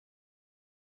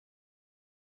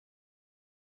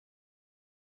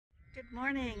Good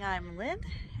morning, I'm Lynn,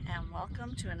 and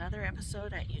welcome to another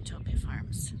episode at Ewetopia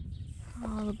Farms.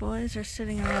 All the boys are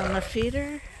sitting around the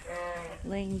feeder,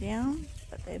 laying down,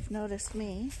 but they've noticed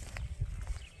me.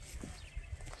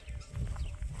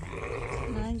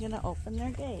 And I'm going to open their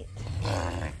gate.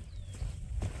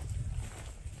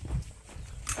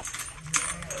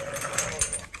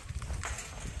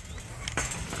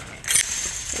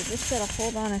 So just gotta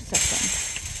hold on a second.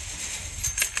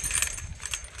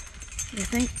 You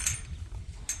think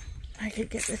I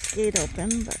could get this gate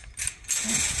open, but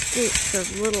this gate's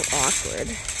a little awkward.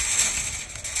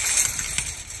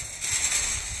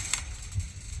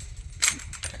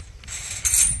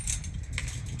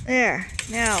 There.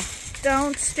 Now,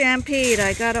 don't stampede.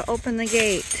 I gotta open the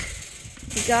gate.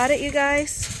 You got it, you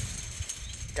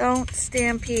guys? Don't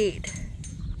stampede.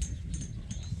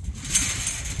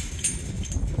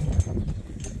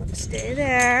 Stay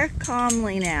there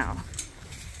calmly now.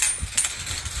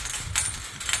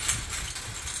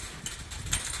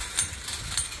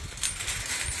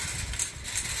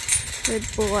 Good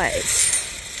boys.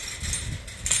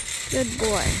 Good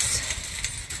boys.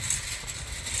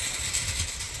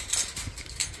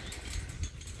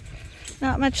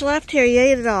 Not much left here. You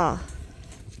ate it all.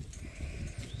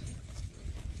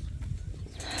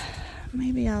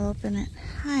 Maybe I'll open it.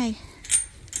 Hi.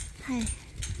 Hi.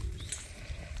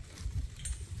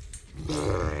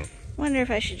 Wonder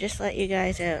if I should just let you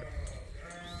guys out.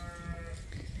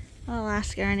 I'll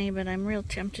ask Arnie, but I'm real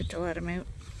tempted to let him out.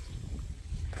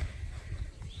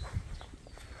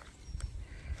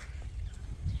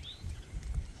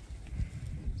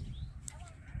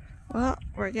 Well,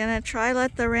 we're gonna try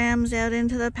let the rams out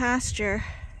into the pasture.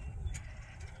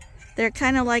 They're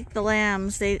kind of like the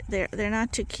lambs. They're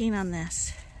not too keen on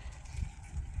this.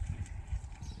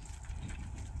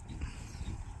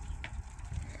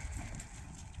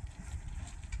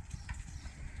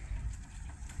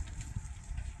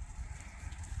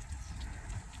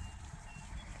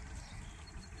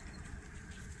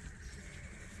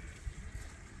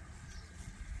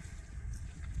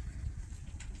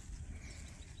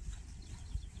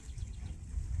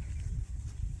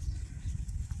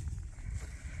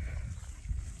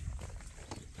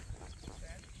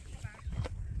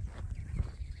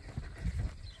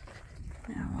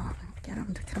 Now we'll get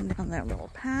them to come down that little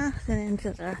path and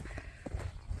into the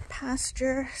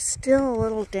pasture. Still a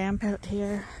little damp out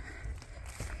here,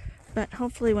 but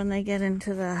hopefully when they get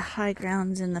into the high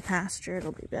grounds in the pasture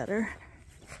it'll be better.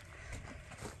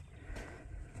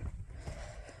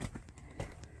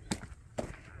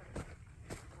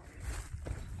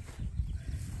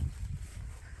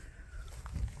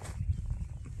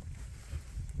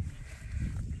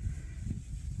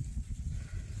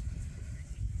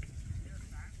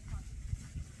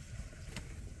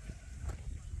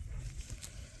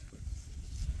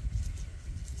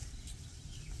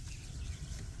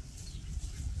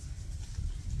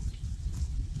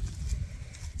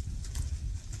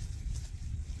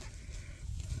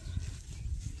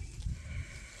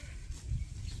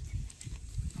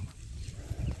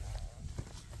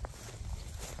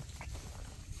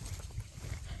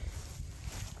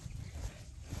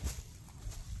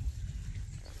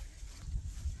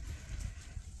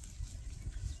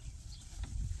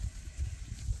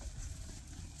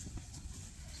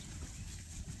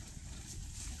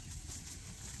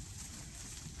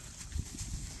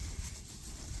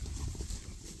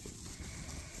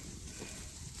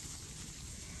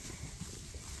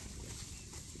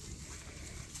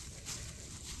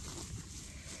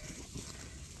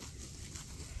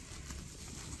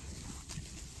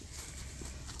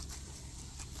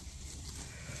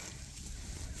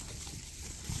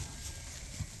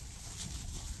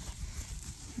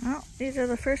 Well, these are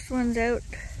the first ones out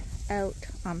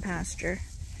on pasture.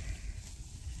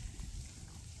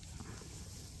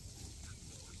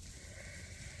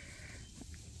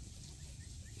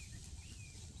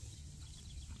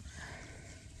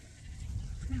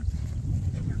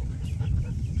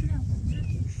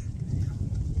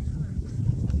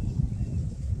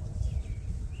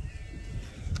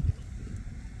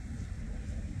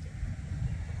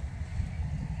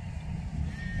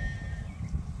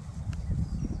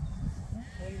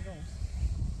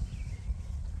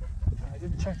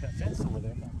 Check that fence over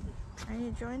there. Are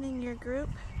you joining your group?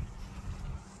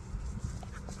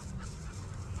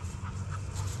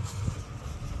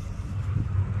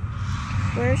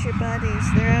 Where's your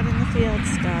buddies? They're out in the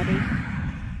fields, Dottie.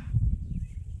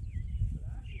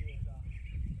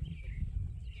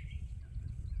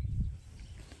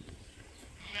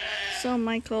 So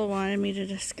Michael wanted me to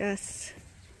discuss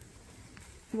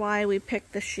why we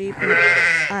picked the sheep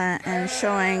and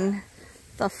showing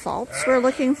the faults we're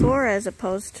looking for as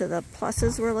opposed to the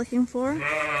pluses we're looking for.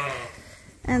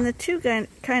 And the two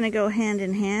kind of go hand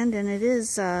in hand, and it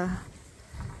is,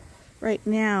 right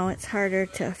now it's harder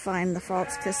to find the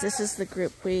faults because this is the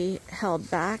group we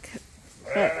held back.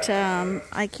 But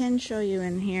I can show you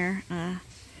in here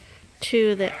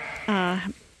two that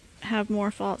have more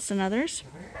faults than others.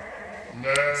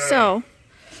 So,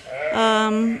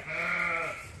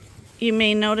 you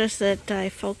may notice that I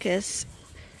focus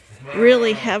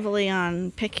really heavily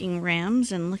on picking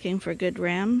rams and looking for good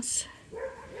rams.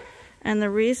 And the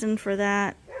reason for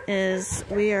that is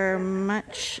we are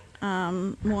much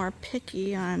more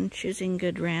picky on choosing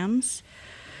good rams.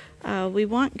 We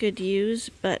want good ewes,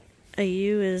 but a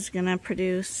ewe is going to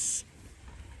produce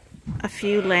a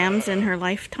few lambs in her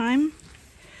lifetime.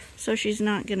 So she's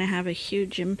not going to have a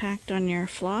huge impact on your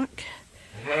flock.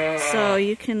 So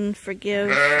you can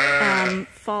forgive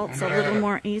faults a little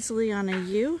more easily on a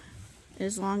ewe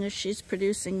as long as she's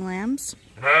producing lambs.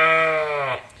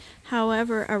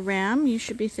 However, a ram you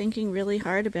should be thinking really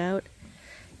hard about.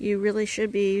 You really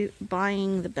should be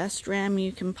buying the best ram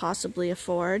you can possibly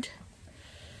afford.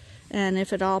 And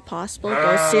if at all possible,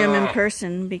 go see them in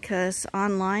person, because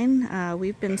online,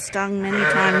 we've been stung many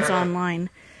times online.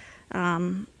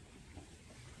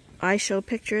 I show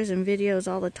pictures and videos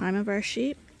all the time of our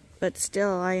sheep, but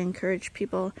still I encourage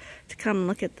people to come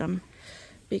look at them,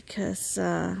 because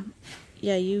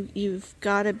yeah, you've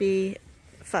got to be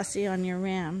fussy on your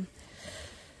ram.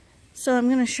 So I'm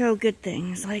going to show good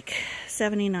things like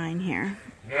 79 here.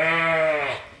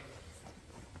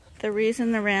 The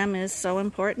reason the ram is so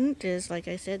important is, like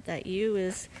I said, that ewe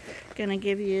is going to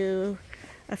give you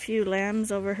a few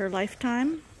lambs over her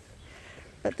lifetime.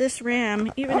 But this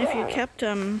ram, even if you kept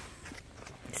them,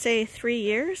 say 3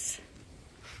 years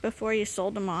before you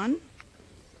sold them on,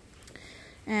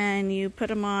 and you put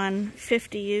them on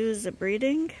 50 ewes of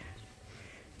breeding,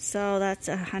 so that's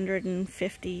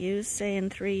 150 ewes, say, in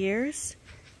 3 years,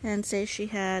 and say she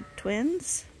had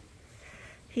twins,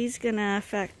 he's going to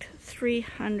affect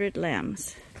 300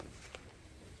 lambs.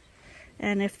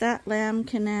 And if that lamb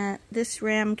can add, this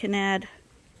ram can add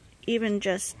even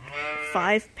just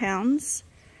 5 pounds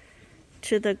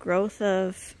to the growth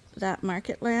of that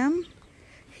market lamb,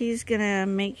 he's going to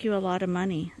make you a lot of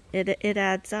money. It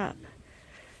adds up.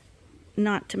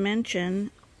 Not to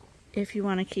mention, if you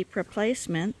want to keep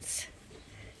replacements,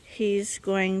 he's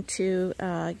going to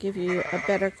give you a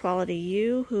better quality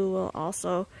ewe, who will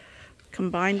also,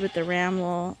 combined with the ram,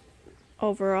 will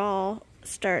overall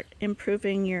start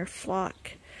improving your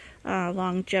flock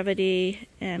longevity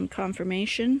and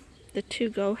conformation. The two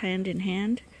go hand in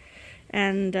hand.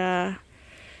 And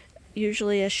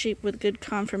usually a sheep with good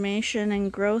conformation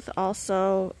and growth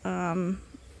also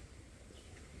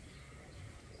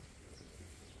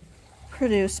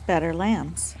produce better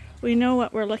lambs. We know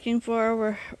what we're looking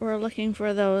for. We're looking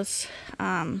for those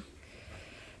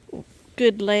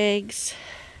good legs,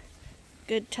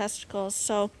 good testicles.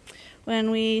 So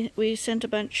when we sent a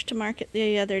bunch to market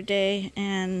the other day,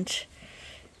 and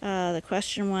the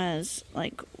question was,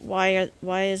 like, why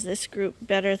is this group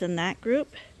better than that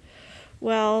group?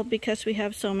 Well, because we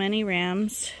have so many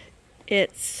rams,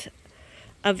 it's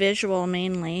a visual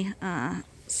mainly.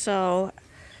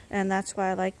 And that's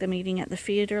why I like them eating at the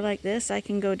feeder like this. I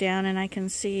can go down and I can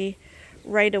see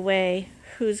right away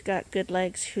who's got good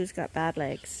legs, who's got bad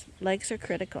legs. Legs are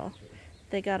critical.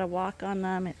 They got to walk on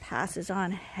them. It passes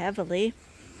on heavily.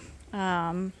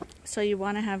 So you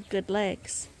want to have good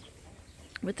legs.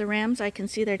 With the rams, I can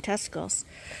see their testicles.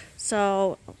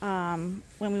 So when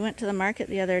we went to the market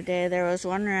the other day, there was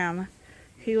one ram.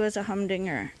 He was a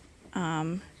humdinger.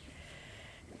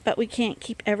 But we can't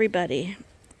keep everybody.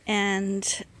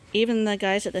 And even the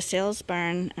guys at the sales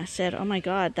barn said, oh my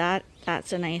God,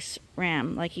 that's a nice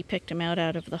ram. Like, he picked him out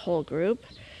of the whole group.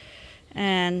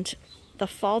 And the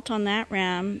fault on that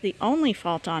ram, the only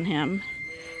fault on him,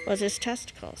 was his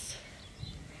testicles.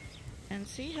 And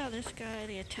see how this guy,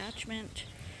 the attachment,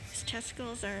 his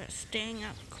testicles are staying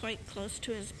up quite close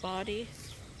to his body.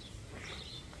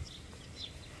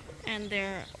 And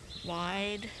they're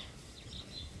wide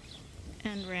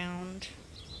and round.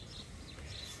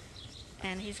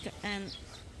 And he's got,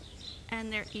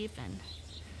 and they're even.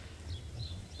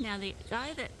 Now the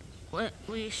guy that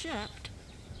we shipped,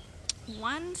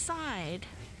 one side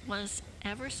was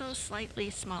ever so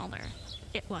slightly smaller.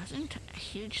 It wasn't a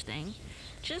huge thing.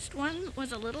 Just one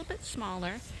was a little bit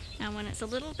smaller, and when it's a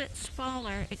little bit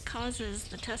smaller, it causes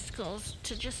the testicles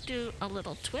to just do a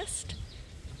little twist.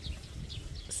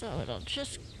 So it'll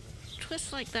just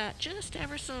twist like that, just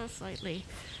ever so slightly.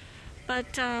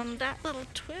 But that little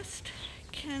twist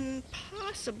can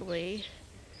possibly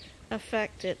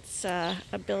affect its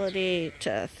ability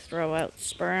to throw out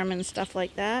sperm and stuff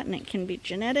like that, and it can be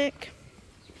genetic.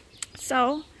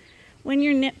 So when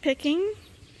you're nitpicking,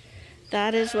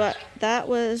 that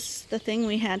was the thing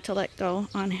we had to let go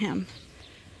on him.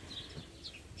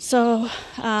 So,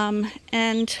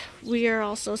 and we are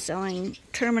also selling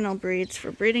terminal breeds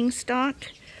for breeding stock.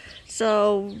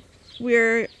 So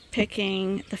we're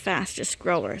picking the fastest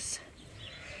growers.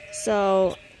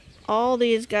 So all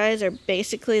these guys are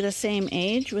basically the same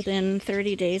age, within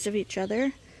 30 days of each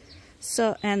other.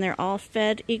 So, and they're all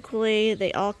fed equally.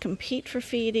 They all compete for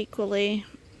feed equally.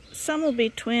 Some will be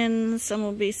twins, some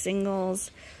will be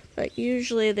singles, but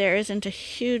usually there isn't a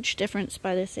huge difference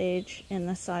by this age in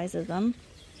the size of them.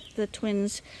 The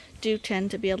twins do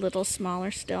tend to be a little smaller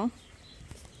still.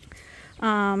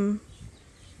 But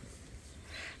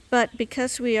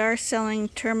because we are selling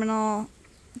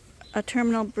a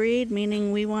terminal breed,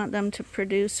 meaning we want them to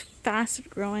produce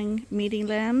fast-growing meaty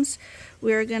lambs,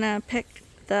 we're going to pick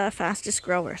the fastest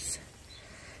growers.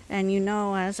 And you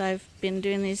know, as I've been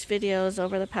doing these videos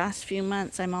over the past few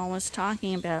months, I'm always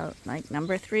talking about like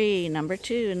number 3, number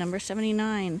 2, number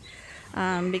 79,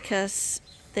 because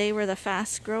they were the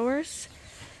fast growers,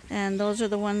 and those are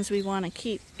the ones we want to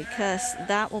keep, because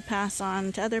that will pass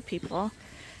on to other people.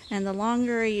 And the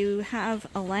longer you have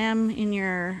a lamb in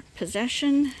your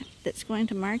possession that's going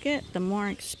to market, the more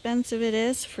expensive it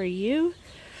is for you,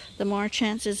 the more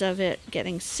chances of it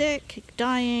getting sick,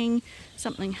 dying,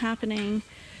 something happening.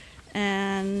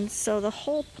 And so the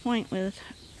whole point with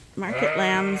market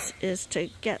lambs is to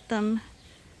get them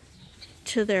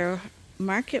to their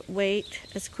market weight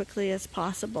as quickly as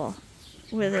possible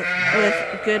with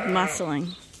good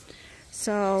muscling.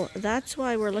 So that's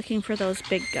why we're looking for those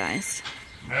big guys.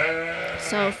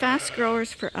 So fast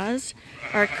growers for us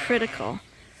are critical.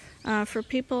 For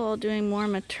people doing more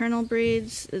maternal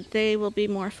breeds, they will be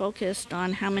more focused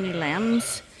on how many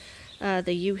lambs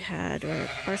the ewe had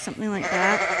or something like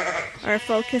that. Our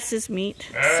focus is meat,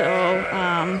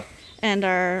 so and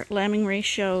our lambing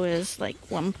ratio is like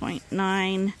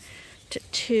 1.9 to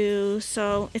 2,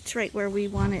 so it's right where we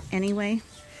want it anyway.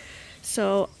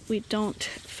 So we don't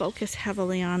focus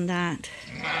heavily on that.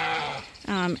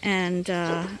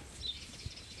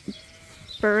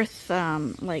 Birth,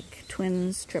 like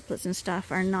twins, triplets and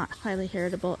stuff, are not highly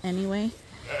heritable anyway.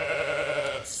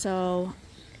 So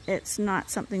it's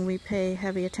not something we pay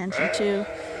heavy attention to.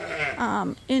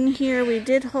 In here we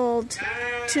did hold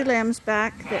 2 lambs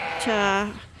back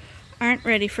that aren't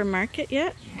ready for market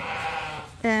yet.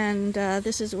 And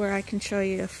this is where I can show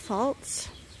you faults.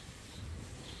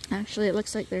 Actually, it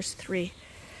looks like there's 3.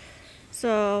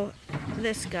 So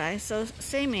this guy, so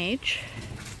same age.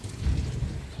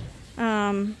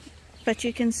 But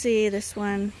you can see this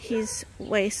one, he's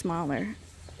way smaller.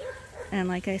 And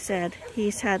like I said,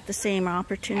 he's had the same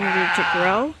opportunity to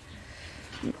grow.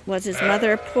 Was his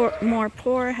mother more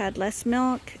poor, had less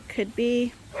milk? Could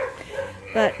be.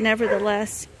 But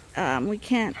nevertheless, we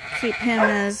can't keep him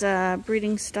as a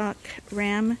breeding stock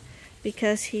ram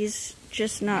because he's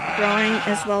just not growing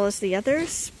as well as the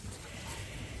others.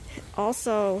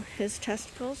 Also, his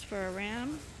testicles for a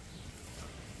ram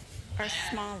are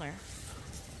smaller.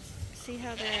 See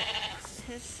how they're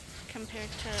his compared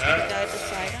to the guy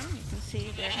beside him? You can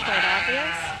see they're quite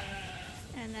obvious.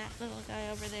 And that little guy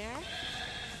over there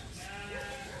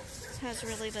has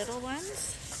really little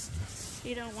ones.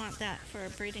 You don't want that for a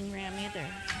breeding ram either.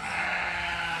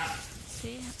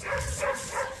 See?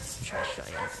 Try to show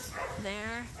you.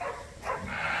 There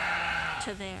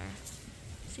to there.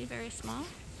 See, very small?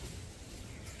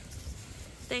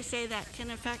 They say that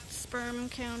can affect sperm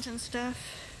count and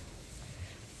stuff.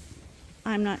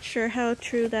 I'm not sure how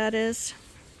true that is,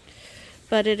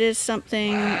 but it is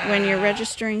something when you're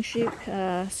registering sheep.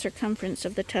 Circumference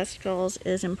of the testicles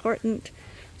is important,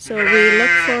 so we look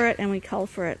for it and we cull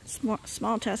for it.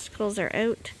 Small testicles are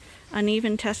out,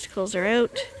 uneven testicles are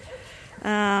out.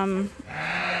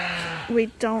 We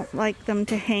don't like them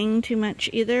to hang too much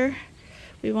either.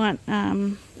 We want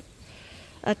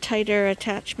a tighter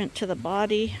attachment to the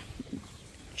body.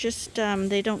 Just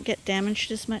they don't get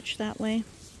damaged as much that way.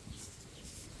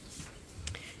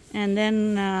 And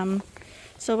then,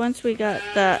 so once we got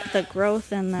the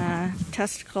growth and the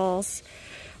testicles,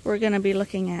 we're going to be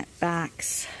looking at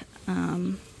backs.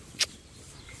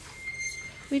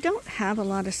 We don't have a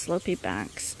lot of slopey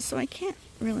backs, so I can't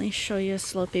really show you a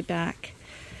slopey back.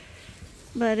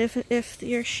 But if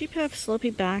your sheep have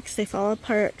slopey backs, they fall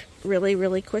apart really,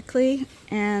 really quickly,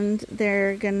 and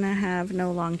they're going to have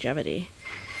no longevity.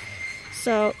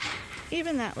 So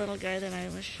even that little guy that I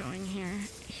was showing here,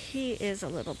 he is a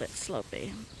little bit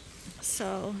slopey.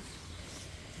 So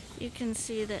you can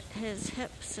see that his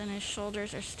hips and his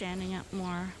shoulders are standing up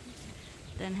more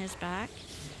than his back.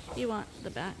 You want the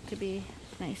back to be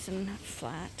nice and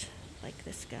flat, like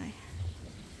this guy.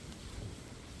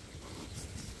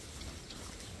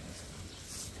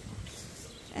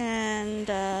 And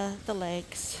the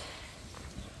legs.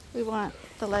 We want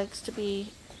the legs to be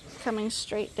coming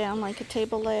straight down like a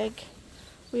table leg.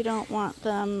 We don't want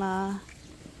them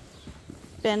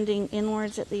bending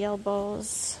inwards at the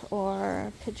elbows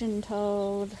or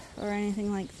pigeon-toed or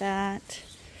anything like that.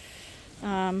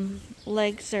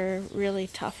 Legs are a really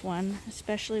tough one,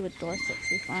 especially with Dorsets.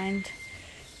 We find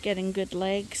getting good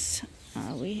legs.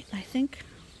 I think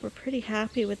we're pretty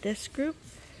happy with this group,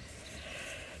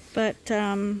 but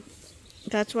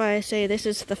that's why I say this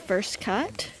is the first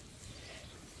cut.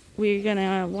 We're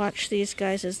gonna watch these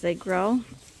guys as they grow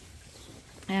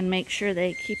and make sure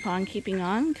they keep on keeping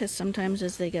on, because sometimes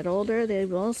as they get older they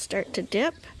will start to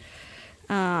dip.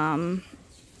 And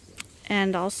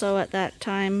also at that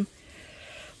time,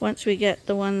 once we get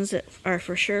the ones that are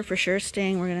for sure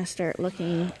staying, we're going to start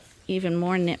looking even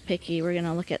more nitpicky. We're going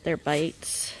to look at their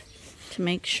bites to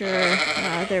make sure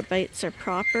their bites are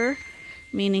proper,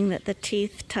 meaning that the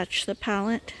teeth touch the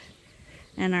palate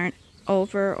and aren't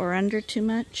over or under too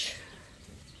much.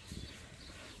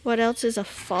 What else is a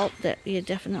fault that you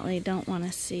definitely don't want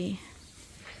to see?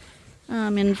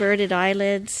 Inverted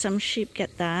eyelids. Some sheep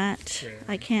get that.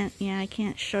 I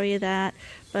can't show you that,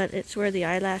 but it's where the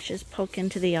eyelashes poke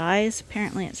into the eyes.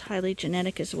 Apparently it's highly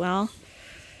genetic as well.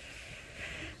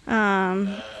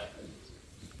 For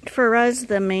us,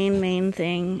 the main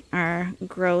thing are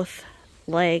growth,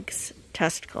 legs,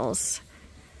 testicles,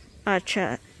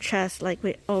 chest,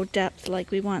 depth,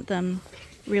 like we want them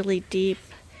really deep.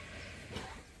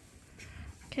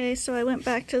 Okay, so I went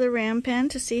back to the ram pen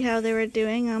to see how they were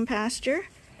doing on pasture.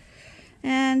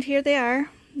 And here they are.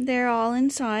 They're all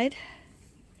inside.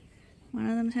 One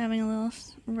of them's having a little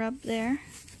rub there.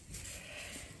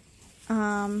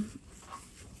 The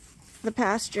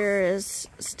pasture is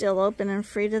still open and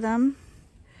free to them.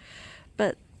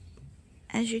 But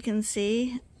as you can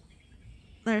see,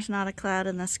 there's not a cloud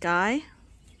in the sky.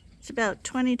 It's about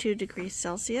 22 degrees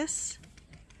Celsius.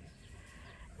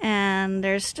 And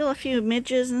there's still a few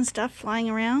midges and stuff flying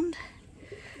around.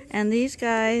 And these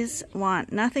guys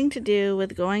want nothing to do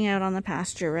with going out on the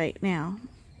pasture right now,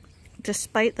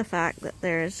 despite the fact that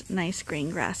there's nice green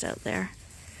grass out there.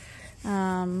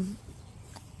 I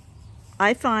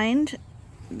find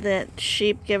that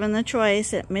sheep, given the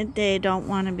choice at midday, don't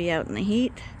want to be out in the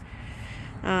heat.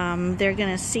 They're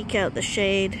going to seek out the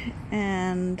shade,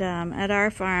 and at our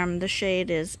farm the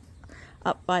shade is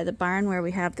up by the barn where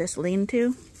we have this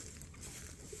lean-to.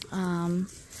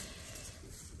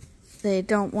 They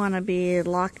don't want to be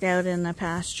locked out in the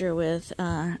pasture with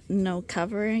no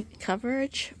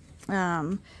coverage.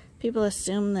 People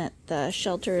assume that the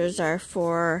shelters are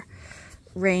for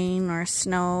rain or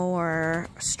snow or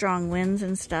strong winds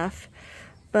and stuff,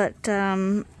 but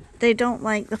they don't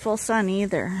like the full sun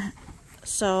either.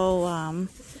 So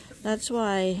that's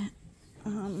why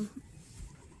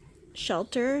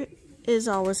shelter is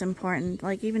always important.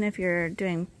 Like, even if you're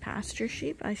doing pasture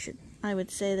sheep, I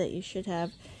would say that you should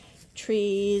have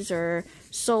trees or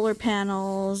solar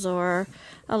panels or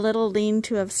a little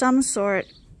lean-to of some sort,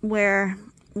 where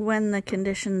when the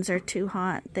conditions are too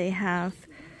hot, they have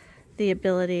the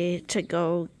ability to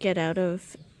go get out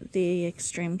of the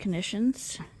extreme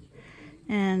conditions.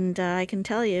 And I can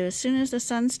tell you, as soon as the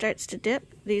sun starts to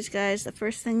dip, these guys, the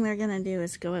first thing they're going to do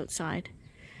is go outside.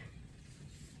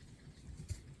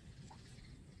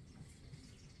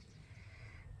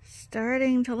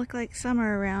 Starting to look like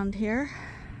summer around here.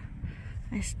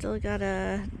 I still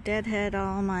gotta deadhead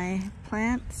all my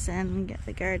plants and get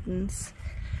the gardens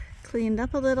cleaned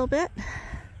up a little bit,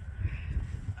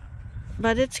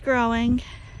 but it's growing.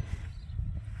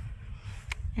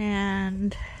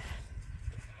 And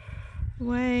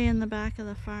way in the back of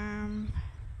the farm,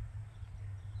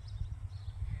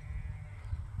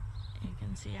 you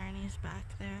can see Arnie's back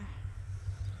there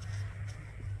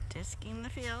disking the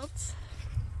fields,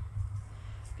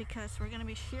 because we're going to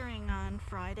be shearing on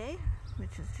Friday,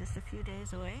 which is just a few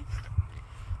days away.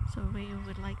 So we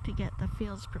would like to get the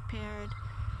fields prepared,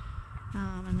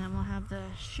 and then we'll have the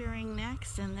shearing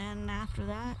next, and then after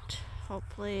that,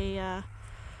 hopefully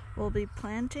we'll be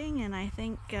planting, and I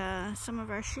think some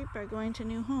of our sheep are going to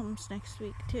new homes next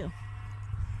week too.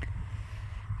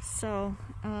 So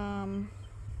I'm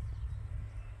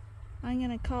going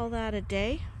to call that a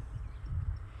day,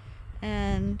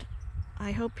 and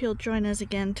I hope you'll join us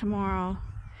again tomorrow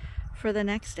for the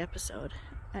next episode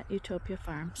at Ewetopia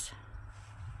Farms.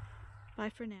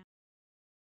 Bye for now.